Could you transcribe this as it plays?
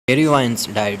Gary Vines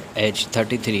died aged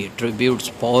 33. Tributes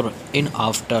pour in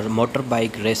after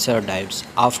motorbike racer dies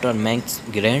after Manx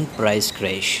Grand Prix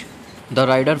crash. The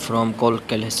rider from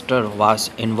Colchester was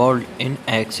involved in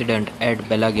accident at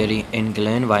Bellagary in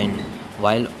Glenvine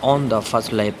while on the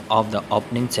first lap of the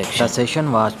opening section. The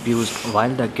session was paused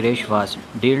while the crash was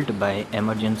dealt by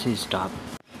emergency staff.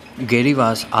 Gary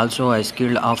was also a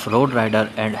skilled off-road rider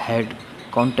and had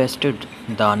contested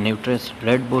the notorious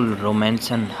Red Bull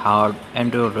Romanson Hard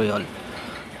Enduro Royal.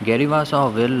 Gary was a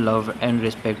well-loved and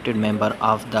respected member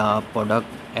of the paddock,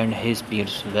 and his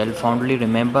peers will fondly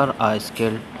remember a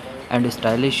skilled and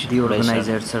stylish racer. The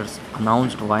organizers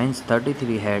announced Vines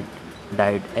 33 had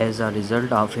died as a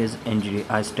result of his injury.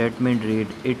 A statement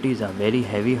read, "It is a very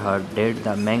heavy heart that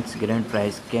the Manx Grand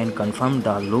Prix can confirm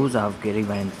the loss of Gary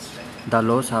Vines. The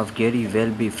loss of Gary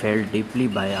will be felt deeply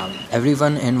by all.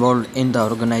 Everyone involved in the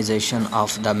organization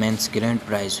of the Men's Grand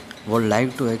Prix would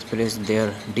like to express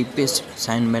their deepest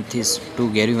sympathies to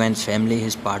Gary Vine's family,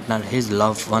 his partner, his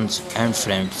loved ones, and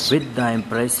friends." With the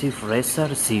impressive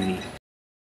racer CV.